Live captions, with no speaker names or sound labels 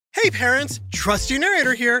Hey parents, Trusty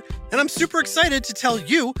Narrator here, and I'm super excited to tell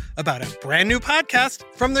you about a brand new podcast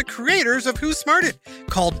from the creators of Who Smarted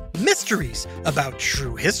called Mysteries About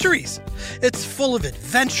True Histories. It's full of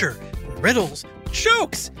adventure, riddles,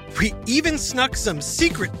 jokes. We even snuck some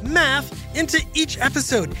secret math into each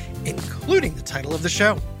episode, including the title of the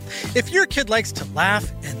show. If your kid likes to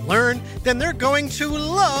laugh and learn, then they're going to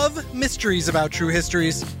love Mysteries About True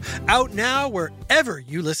Histories. Out now wherever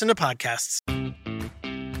you listen to podcasts.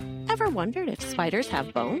 Ever wondered if spiders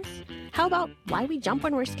have bones? How about why we jump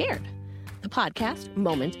when we're scared? The podcast,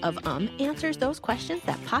 Moment of answers those questions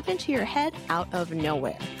that pop into your head out of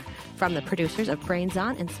nowhere. From the producers of Brains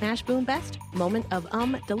On and Smash Boom Best, Moment of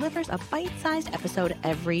delivers a bite-sized episode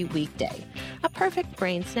every weekday. A perfect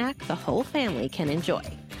brain snack the whole family can enjoy.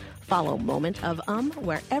 Follow Moment of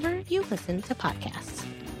wherever you listen to podcasts.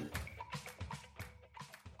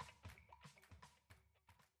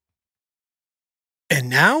 And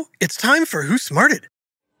now, it's time for Who Smarted.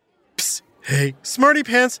 Psst, hey, Smarty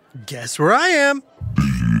Pants, guess where I am?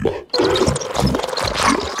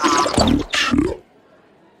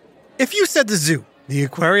 If you said the zoo, the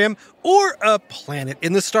aquarium, or a planet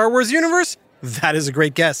in the Star Wars universe, that is a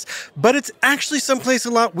great guess. But it's actually someplace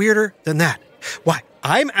a lot weirder than that. Why,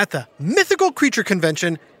 I'm at the Mythical Creature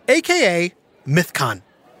Convention, aka MythCon.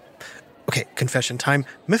 Okay, confession time.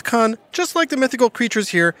 MythCon, just like the mythical creatures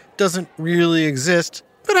here, doesn't really exist.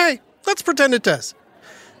 But hey, let's pretend it does.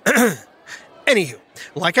 Anywho,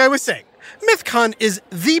 like I was saying, MythCon is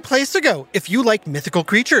the place to go if you like mythical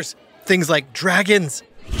creatures. Things like dragons,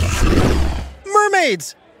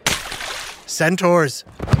 mermaids, centaurs,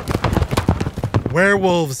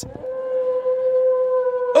 werewolves,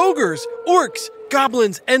 ogres, orcs,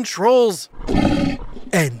 goblins, and trolls.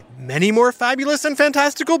 And many more fabulous and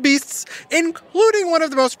fantastical beasts, including one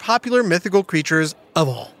of the most popular mythical creatures of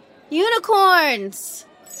all. Unicorns!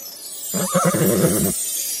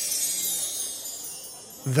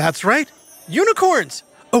 That's right, unicorns!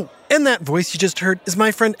 Oh, and that voice you just heard is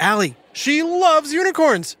my friend Allie. She loves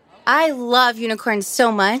unicorns! I love unicorns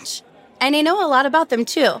so much, and I know a lot about them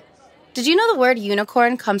too. Did you know the word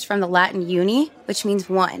unicorn comes from the Latin uni, which means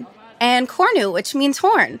one, and cornu, which means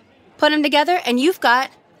horn? Put them together and you've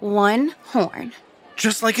got one horn.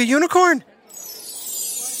 Just like a unicorn.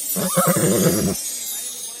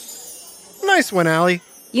 Nice one, Allie.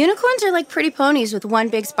 Unicorns are like pretty ponies with one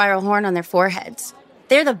big spiral horn on their foreheads.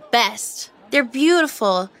 They're the best. They're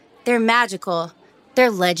beautiful. They're magical. They're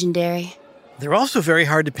legendary. They're also very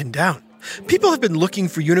hard to pin down. People have been looking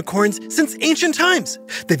for unicorns since ancient times.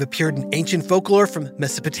 They've appeared in ancient folklore from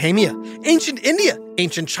Mesopotamia, ancient India,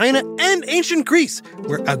 ancient China, and ancient Greece,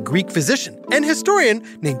 where a Greek physician and historian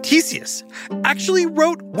named Ctesias actually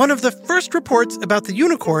wrote one of the first reports about the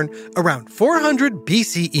unicorn around 400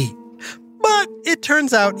 BCE. But it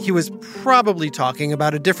turns out he was probably talking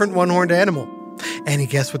about a different one-horned animal. Any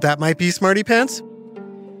guess what that might be, Smarty Pants?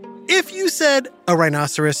 If you said a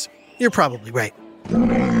rhinoceros, you're probably right.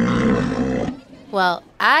 Well,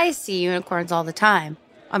 I see unicorns all the time.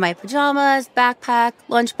 On my pajamas, backpack,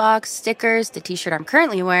 lunchbox, stickers, the t-shirt I'm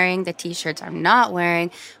currently wearing, the t-shirts I'm not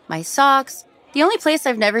wearing, my socks. The only place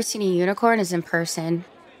I've never seen a unicorn is in person.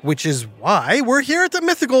 Which is why we're here at the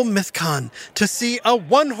mythical MythCon to see a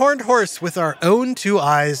one-horned horse with our own two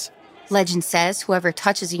eyes. Legend says whoever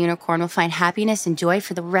touches a unicorn will find happiness and joy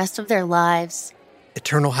for the rest of their lives.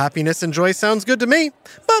 Eternal happiness and joy sounds good to me,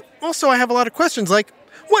 but also I have a lot of questions like,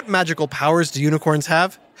 what magical powers do unicorns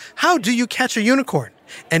have? How do you catch a unicorn?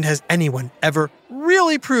 And has anyone ever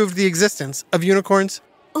really proved the existence of unicorns?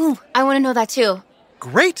 Ooh, I want to know that too.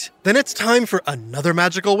 Great! Then it's time for another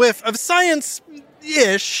magical whiff of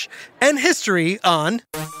science-ish and history on...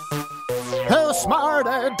 Who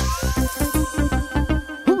smarted?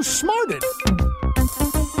 Who smarted?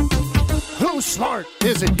 Who's smart?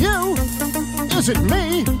 Is it you? Is it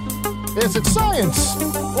me? Is it science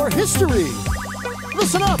or history?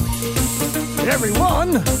 Listen up,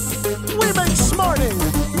 everyone. We make smarting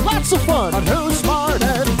lots of fun on Who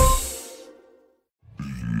Smarted.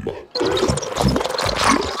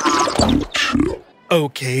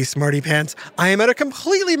 Okay, Smarty Pants, I am at a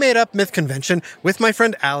completely made-up myth convention with my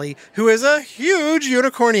friend Allie, who is a huge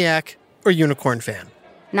unicorniac, or unicorn fan.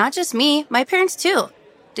 Not just me, my parents too.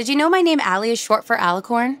 Did you know my name Allie is short for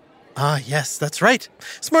alicorn? Ah, yes, that's right.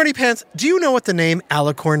 Smarty Pants, do you know what the name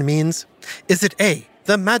alicorn means? Is it A,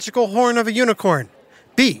 the magical horn of a unicorn?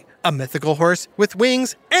 B, a mythical horse with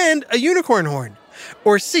wings and a unicorn horn?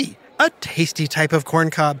 Or C, a tasty type of corn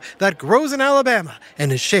cob that grows in Alabama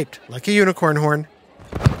and is shaped like a unicorn horn?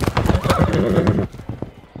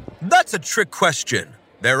 That's a trick question.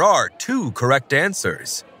 There are two correct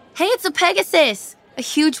answers. Hey, it's a Pegasus. A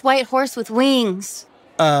huge white horse with wings.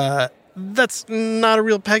 That's not a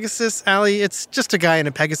real Pegasus, Allie. It's just a guy in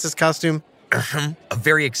a Pegasus costume. A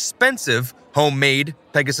very expensive, homemade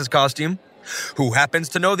Pegasus costume. Who happens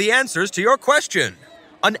to know the answers to your question?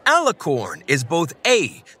 An alicorn is both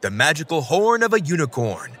A, the magical horn of a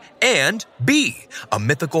unicorn, and B, a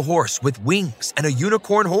mythical horse with wings and a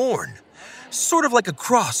unicorn horn. Sort of like a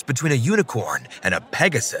cross between a unicorn and a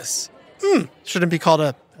Pegasus. Shouldn't it be called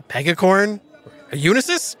a Pegacorn? A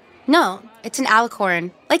Unisys? No, it's an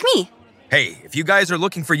alicorn, like me. Hey, if you guys are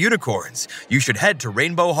looking for unicorns, you should head to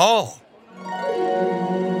Rainbow Hall.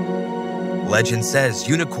 Legend says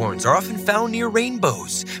unicorns are often found near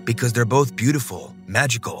rainbows because they're both beautiful,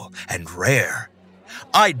 magical, and rare.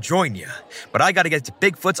 I'd join you, but I gotta get to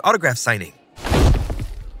Bigfoot's autograph signing.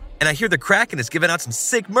 And I hear the Kraken is giving out some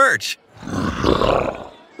sick merch.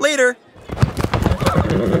 Later.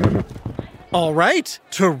 All right,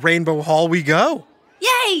 to Rainbow Hall we go.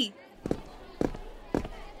 Yay!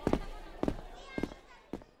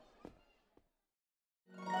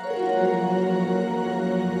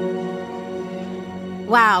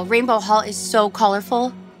 Wow, Rainbow Hall is so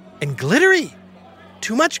colorful. And glittery.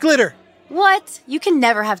 Too much glitter. What? You can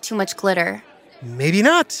never have too much glitter. Maybe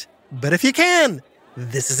not, but if you can,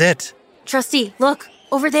 this is it. Trustee, look,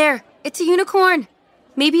 over there. It's a unicorn.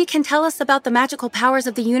 Maybe it can tell us about the magical powers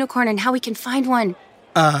of the unicorn and how we can find one.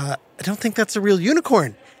 I don't think that's a real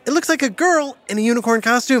unicorn. It looks like a girl in a unicorn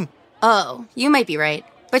costume. Oh, you might be right.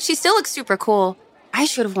 But she still looks super cool. I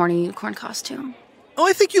should have worn a unicorn costume. Oh,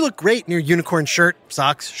 I think you look great in your unicorn shirt,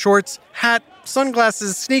 socks, shorts, hat,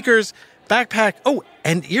 sunglasses, sneakers, backpack,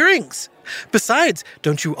 and earrings. Besides,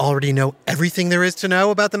 don't you already know everything there is to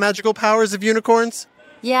know about the magical powers of unicorns?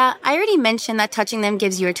 Yeah, I already mentioned that touching them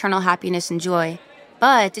gives you eternal happiness and joy.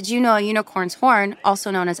 But did you know a unicorn's horn, also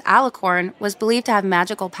known as alicorn, was believed to have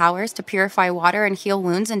magical powers to purify water and heal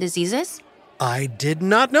wounds and diseases? I did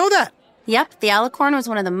not know that. Yep, the alicorn was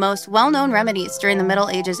one of the most well-known remedies during the Middle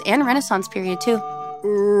Ages and Renaissance period, too.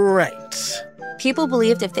 Right. People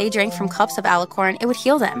believed if they drank from cups of alicorn, it would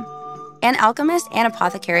heal them. And alchemists and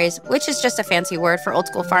apothecaries, which is just a fancy word for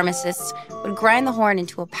old-school pharmacists, would grind the horn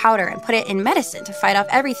into a powder and put it in medicine to fight off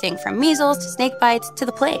everything from measles to snake bites to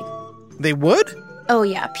the plague. They would? Oh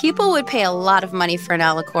yeah, people would pay a lot of money for an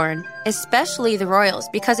alicorn, especially the royals,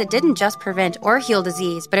 because it didn't just prevent or heal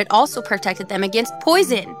disease, but it also protected them against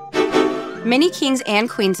poison. Many kings and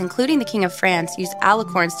queens, including the King of France, used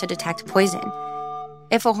alicorns to detect poison.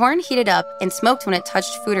 If a horn heated up and smoked when it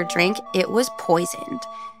touched food or drink, it was poisoned.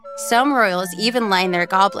 Some royals even lined their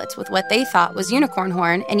goblets with what they thought was unicorn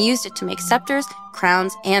horn and used it to make scepters,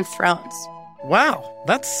 crowns, and thrones. Wow,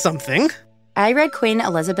 that's something. I read Queen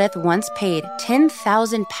Elizabeth once paid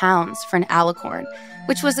 10,000 pounds for an alicorn,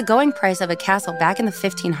 which was the going price of a castle back in the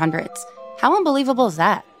 1500s. How unbelievable is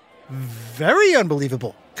that? Very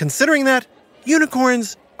unbelievable, considering that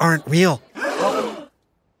unicorns aren't real.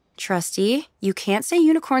 Trustee, you can't say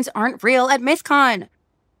unicorns aren't real at MythCon.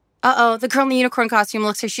 Uh-oh, the girl in the unicorn costume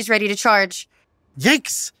looks like she's ready to charge.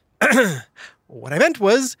 Yikes! What I meant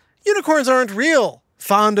was, unicorns aren't real.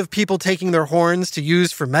 Fond of people taking their horns to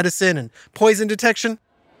use for medicine and poison detection.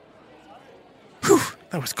 Whew,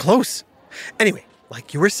 that was close. Anyway,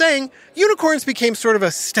 like you were saying, unicorns became sort of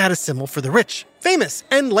a status symbol for the rich, famous,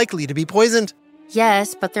 and likely to be poisoned.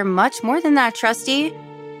 Yes, but they're much more than that, Trustee.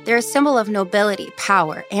 They're a symbol of nobility,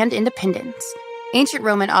 power, and independence. Ancient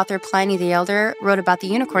Roman author Pliny the Elder wrote about the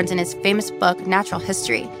unicorns in his famous book, Natural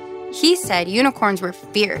History. He said unicorns were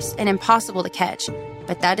fierce and impossible to catch,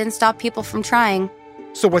 but that didn't stop people from trying.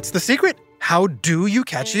 So what's the secret? How do you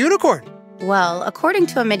catch a unicorn? Well, according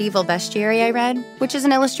to a medieval bestiary I read, which is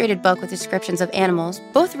an illustrated book with descriptions of animals,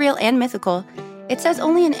 both real and mythical, it says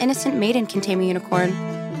only an innocent maiden can tame a unicorn.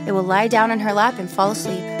 It will lie down in her lap and fall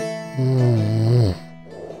asleep.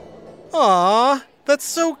 Aww, that's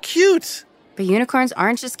so cute. But unicorns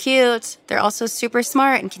aren't just cute. They're also super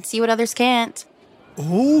smart and can see what others can't.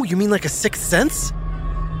 Oh, you mean like a sixth sense?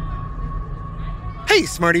 Hey,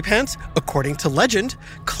 Smarty Pants, according to legend,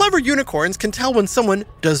 clever unicorns can tell when someone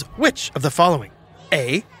does which of the following?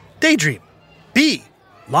 A, daydream, B,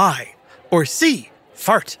 lie, or C,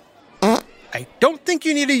 fart. I don't think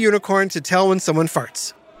you need a unicorn to tell when someone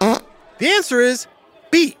farts. The answer is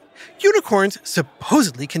B. Unicorns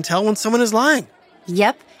supposedly can tell when someone is lying.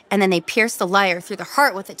 Yep, and then they pierce the liar through the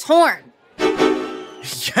heart with its horn.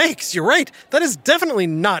 Yikes, you're right. That is definitely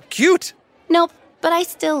not cute. Nope, but I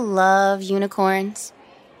still love unicorns.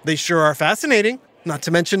 They sure are fascinating, not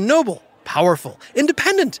to mention noble, powerful,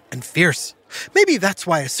 independent, and fierce. Maybe that's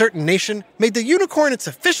why a certain nation made the unicorn its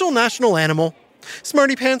official national animal.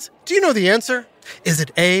 Smarty Pants, do you know the answer? Is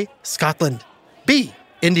it A, Scotland, B,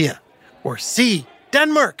 India, or C,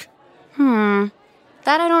 Denmark?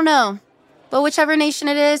 That I don't know. But whichever nation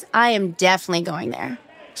it is, I am definitely going there.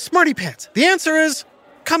 Smarty Pants, the answer is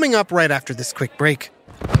coming up right after this quick break.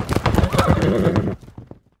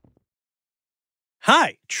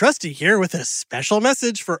 Hi, Trusty here with a special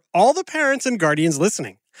message for all the parents and guardians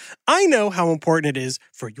listening. I know how important it is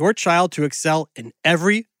for your child to excel in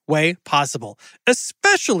every way possible,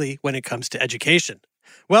 especially when it comes to education.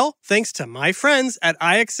 Well, thanks to my friends at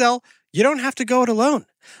iExcel, you don't have to go it alone.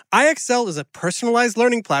 iExcel is a personalized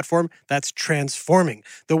learning platform that's transforming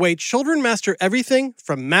the way children master everything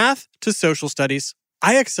from math to social studies.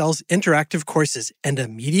 iExcel's interactive courses and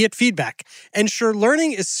immediate feedback ensure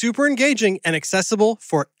learning is super engaging and accessible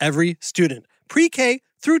for every student, pre-K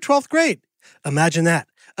through 12th grade. Imagine that,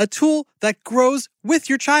 a tool that grows with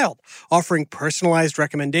your child, offering personalized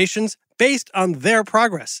recommendations based on their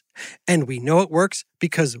progress. And we know it works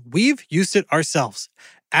because we've used it ourselves.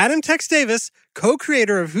 Adam Tex Davis,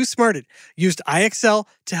 co-creator of Who Smarted, used iExcel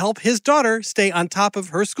to help his daughter stay on top of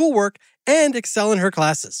her schoolwork and excel in her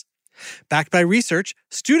classes. Backed by research,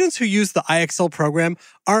 students who use the iExcel program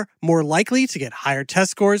are more likely to get higher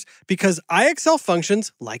test scores because iExcel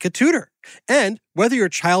functions like a tutor. And whether your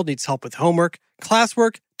child needs help with homework,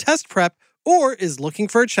 classwork, test prep, or is looking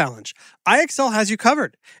for a challenge, iExcel has you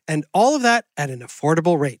covered, and all of that at an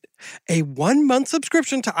affordable rate. A 1-month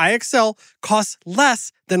subscription to iExcel costs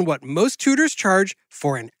less than what most tutors charge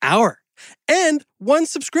for an hour. And one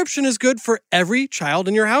subscription is good for every child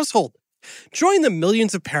in your household. Join the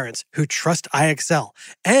millions of parents who trust iExcel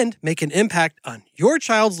and make an impact on your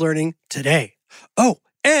child's learning today. Oh,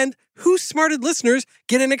 and Who Smarted listeners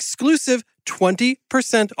get an exclusive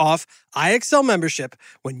 20% off iExcel membership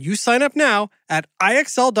when you sign up now at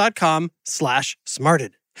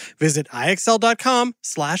iexcel.com/smarted. Visit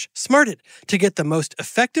iexcel.com/smarted to get the most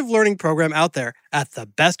effective learning program out there at the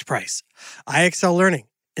best price. iExcel Learning.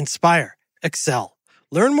 Inspire. Excel.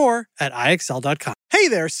 Learn more at iexcel.com. Hey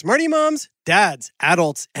there, Smarty moms, dads,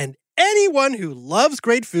 adults, and anyone who loves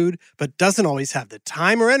great food but doesn't always have the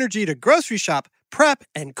time or energy to grocery shop, prep,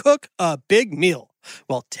 and cook a big meal.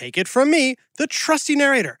 Well, take it from me, the trusty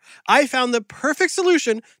narrator. I found the perfect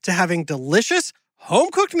solution to having delicious,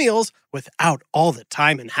 home-cooked meals without all the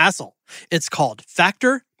time and hassle. It's called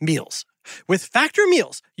Factor Meals. With Factor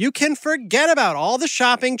Meals, you can forget about all the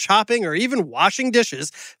shopping, chopping, or even washing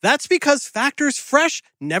dishes. That's because Factor's fresh,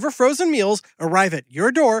 never frozen meals arrive at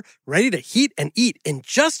your door ready to heat and eat in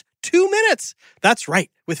just 2 minutes. That's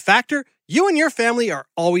right. With Factor, you and your family are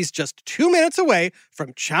always just 2 minutes away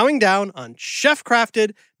from chowing down on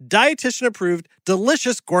chef-crafted, dietitian-approved,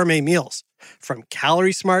 delicious gourmet meals. From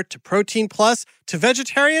Calorie Smart to Protein Plus to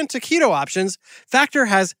vegetarian to keto options, Factor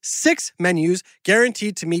has 6 menus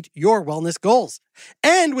guaranteed to meet your wellness goals.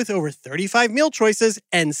 And with over 35 meal choices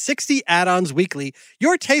and 60 add-ons weekly,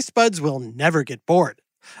 your taste buds will never get bored.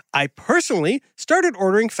 I personally started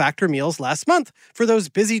ordering Factor meals last month for those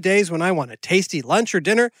busy days when I want a tasty lunch or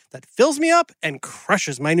dinner that fills me up and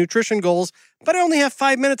crushes my nutrition goals, but I only have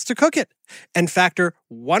 5 minutes to cook it. And Factor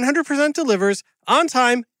 100% delivers on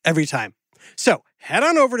time, every time. So head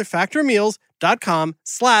on over to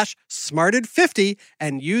factormeals.com/smarted50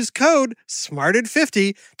 and use code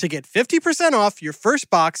SMARTED50 to get 50% off your first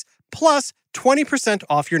box plus 20%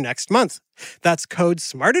 off your next month. That's code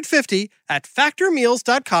SMARTED50 at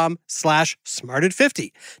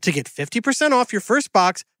factormeals.com/smarted50 to get 50% off your first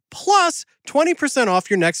box plus 20% off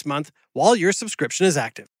your next month while your subscription is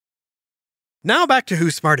active. Now back to Who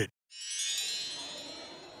Smarted.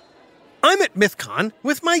 I'm at MythCon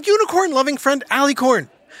with my unicorn-loving friend Allie Corn.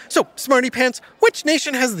 So, Smarty Pants, which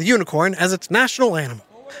nation has the unicorn as its national animal?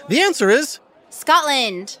 The answer is...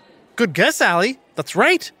 Scotland. Good guess, Allie. That's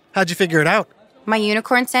right. How'd you figure it out? My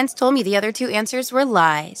unicorn sense told me the other 2 answers were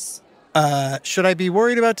lies. Should I be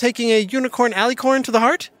worried about taking a unicorn alicorn to the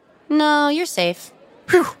heart? No, you're safe.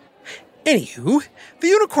 Phew. Anywho, the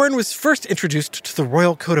unicorn was first introduced to the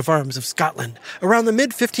Royal Coat of Arms of Scotland around the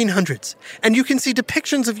mid-1500s, and you can see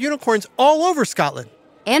depictions of unicorns all over Scotland.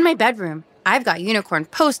 And my bedroom. I've got unicorn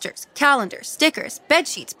posters, calendars, stickers,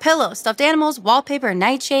 bedsheets, pillows, stuffed animals, wallpaper,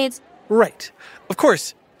 nightshades. Right. Of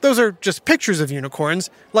course, those are just pictures of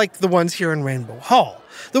unicorns, like the ones here in Rainbow Hall.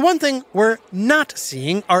 The one thing we're not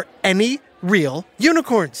seeing are any real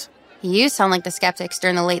unicorns. You sound like the skeptics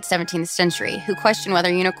during the late 17th century who questioned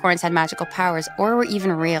whether unicorns had magical powers or were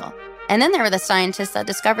even real. And then there were the scientists that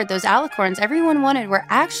discovered those alicorns everyone wanted were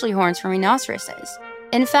actually horns from rhinoceroses.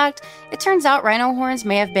 In fact, it turns out rhino horns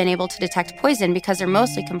may have been able to detect poison because they're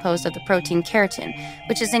mostly composed of the protein keratin,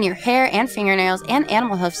 which is in your hair and fingernails and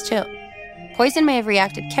animal hoofs too. Poison may have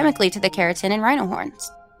reacted chemically to the keratin in rhino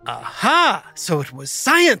horns. Aha! So it was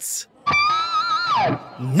science!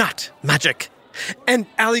 Not magic. And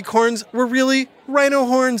alicorns were really rhino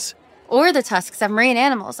horns. Or the tusks of marine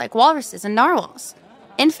animals like walruses and narwhals.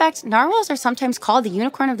 In fact, narwhals are sometimes called the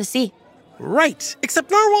unicorn of the sea. Right,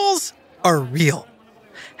 except narwhals are real.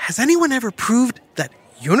 Has anyone ever proved that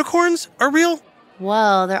unicorns are real?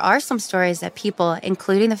 Well, there are some stories that people,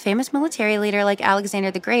 including the famous military leader like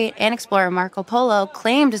Alexander the Great and explorer Marco Polo,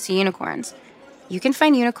 claim to see unicorns. You can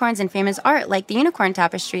find unicorns in famous art like the unicorn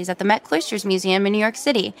tapestries at the Met Cloisters Museum in New York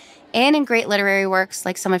City, and in great literary works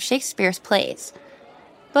like some of Shakespeare's plays.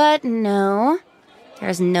 But no, there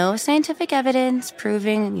is no scientific evidence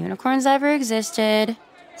proving unicorns ever existed.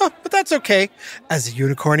 Oh, but that's okay. As a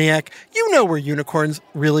unicorniac, you know where unicorns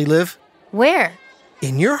really live. Where?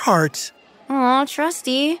 In your heart. Aw,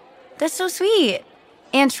 Trusty. That's so sweet.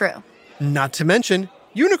 And true. Not to mention,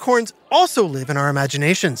 unicorns also live in our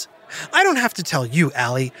imaginations. I don't have to tell you,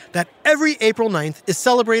 Allie, that every April 9th is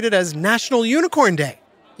celebrated as National Unicorn Day.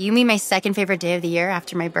 You mean my second favorite day of the year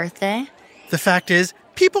after my birthday? The fact is,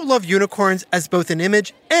 people love unicorns as both an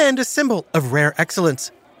image and a symbol of rare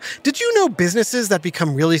excellence. Did you know businesses that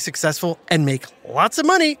become really successful and make lots of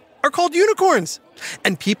money are called unicorns?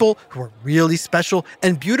 And people who are really special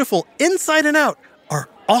and beautiful inside and out are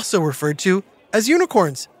also referred to as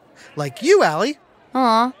unicorns. Like you, Allie.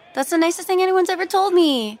 Aw, that's the nicest thing anyone's ever told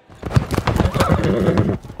me.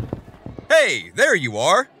 Hey, there you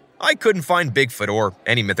are. I couldn't find Bigfoot or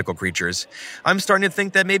any mythical creatures. I'm starting to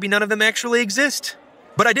think that maybe none of them actually exist.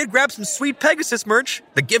 But I did grab some sweet Pegasus merch.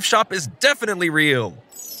 The gift shop is definitely real.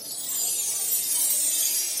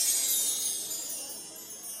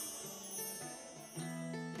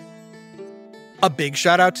 A big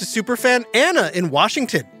shout out to superfan Anna in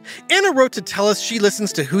Washington. Anna wrote to tell us she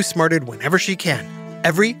listens to Who Smarted whenever she can,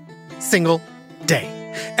 every single day.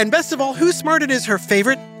 And best of all, Who Smarted is her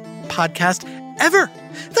favorite podcast ever.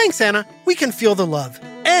 Thanks, Anna. We can feel the love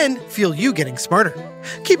and feel you getting smarter.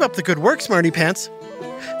 Keep up the good work, Smarty Pants.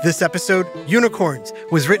 This episode, Unicorns,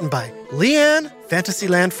 was written by Leanne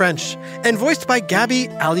Fantasyland French and voiced by Gabby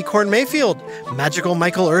Alicorn Mayfield, Magical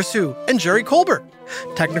Michael Ursu, and Jerry Colbert.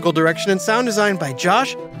 Technical direction and sound design by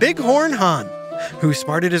Josh Bighorn Hahn. Who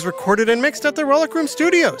Smarted is recorded and mixed at the Relic Room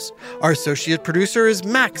Studios. Our associate producer is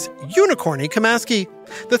Max Unicorny Kamaski.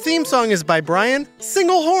 The theme song is by Brian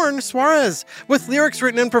Singlehorn Suarez, with lyrics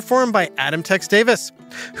written and performed by Adam Tex Davis.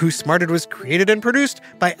 Who Smarted was created and produced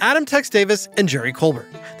by Adam Tex Davis and Jerry Colbert.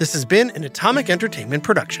 This has been an Atomic Entertainment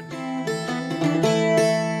production.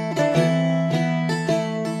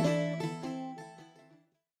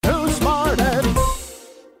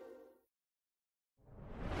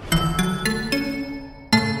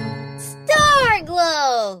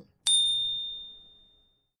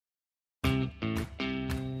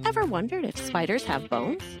 Ever wondered if spiders have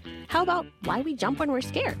bones? How about why we jump when we're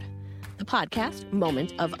scared? The podcast,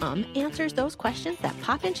 Moment of answers those questions that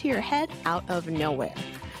pop into your head out of nowhere.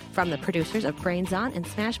 From the producers of Brains On and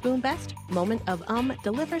Smash Boom Best, Moment of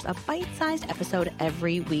delivers a bite-sized episode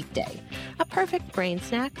every weekday. A perfect brain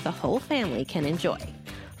snack the whole family can enjoy.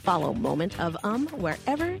 Follow Moment of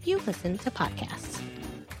wherever you listen to podcasts.